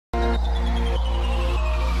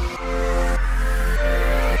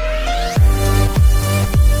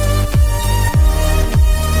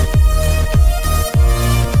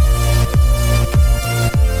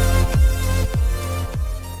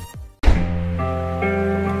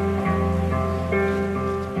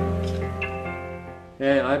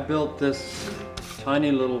I built this tiny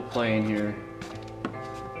little plane here.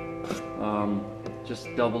 Just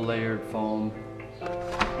double layered foam.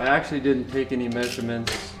 I actually didn't take any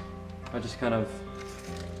measurements. I just kind of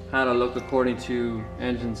had a look according to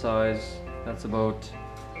engine size. That's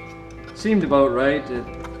seemed about right.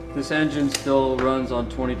 This engine still runs on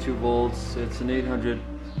 22 volts. It's an 800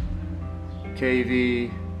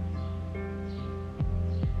 kV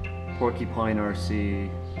Porcupine RC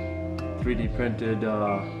 3D printed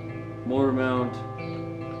motor mount.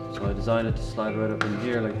 So I designed it to slide right up in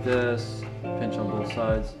here like this, pinch on both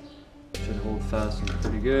sides. Should hold fast and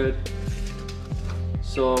pretty good.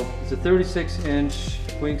 So it's a 36-inch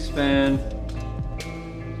wingspan,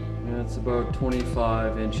 and it's about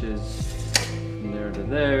 25 inches from there to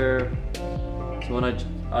there. So when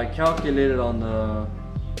I calculated on the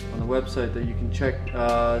website that you can check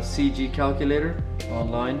CG calculator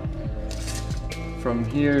online, from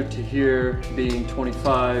here to here being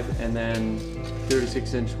 25, and then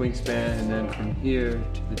 36-inch wingspan, and then from here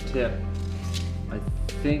to the tip, I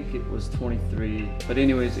think it was 23. But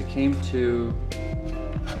anyways, it came to,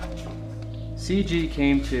 CG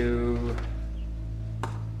came to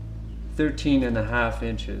 13.5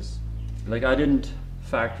 inches. Like, I didn't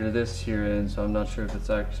factor this here in, so I'm not sure if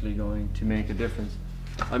it's actually going to make a difference.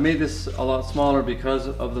 I made this a lot smaller because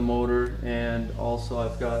of the motor, and also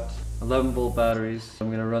I've got 11 volt batteries. I'm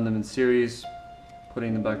gonna run them in series,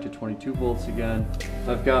 putting them back to 22 volts again.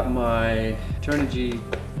 I've got my Turnigy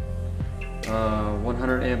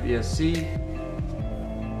 100 amp ESC.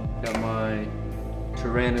 Got my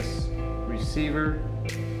Tyrannus receiver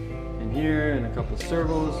in here and a couple of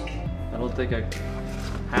servos. I don't think I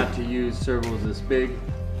had to use servos this big,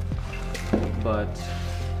 but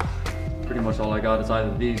pretty much all I got is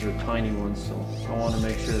either these or tiny ones, so I want to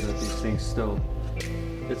make sure that these things still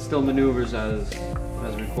maneuvers as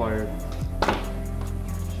required.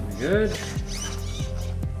 Should be good.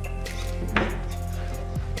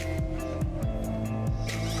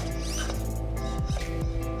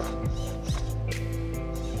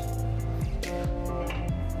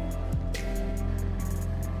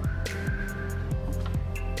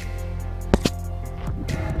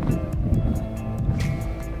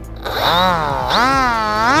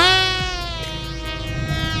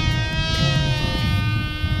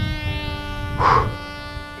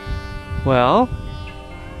 Well,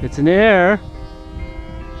 it's in the air.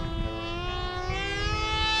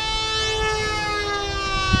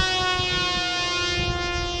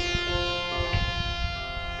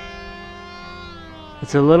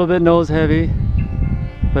 It's a little bit nose heavy,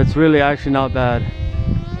 but it's really actually not bad.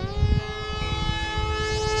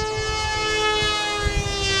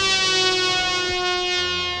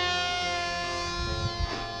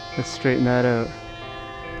 Let's straighten that out.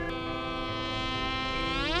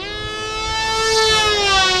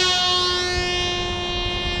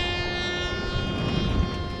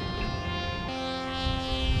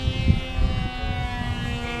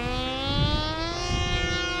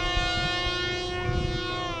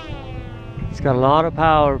 It's got a lot of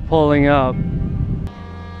power pulling up.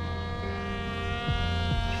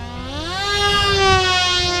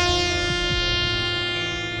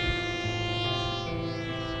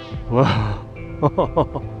 Whoa.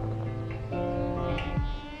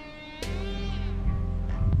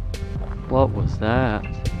 What was that?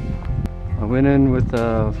 I went in with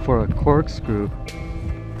for a corkscrew,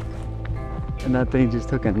 and that thing just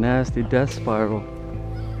took a nasty death spiral.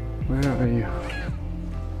 Where are you?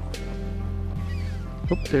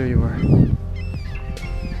 Oh, there you are.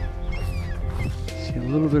 See a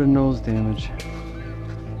little bit of nose damage.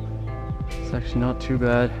 It's actually not too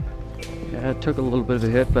bad. Yeah, it took a little bit of a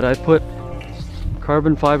hit, but I put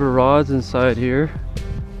carbon fiber rods inside here.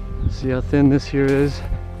 See how thin this here is?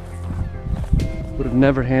 Would have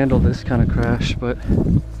never handled this kind of crash, but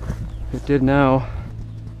it did now.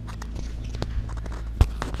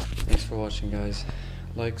 Thanks for watching, guys.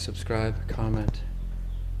 Like, subscribe, comment,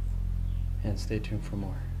 and stay tuned for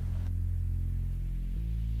more.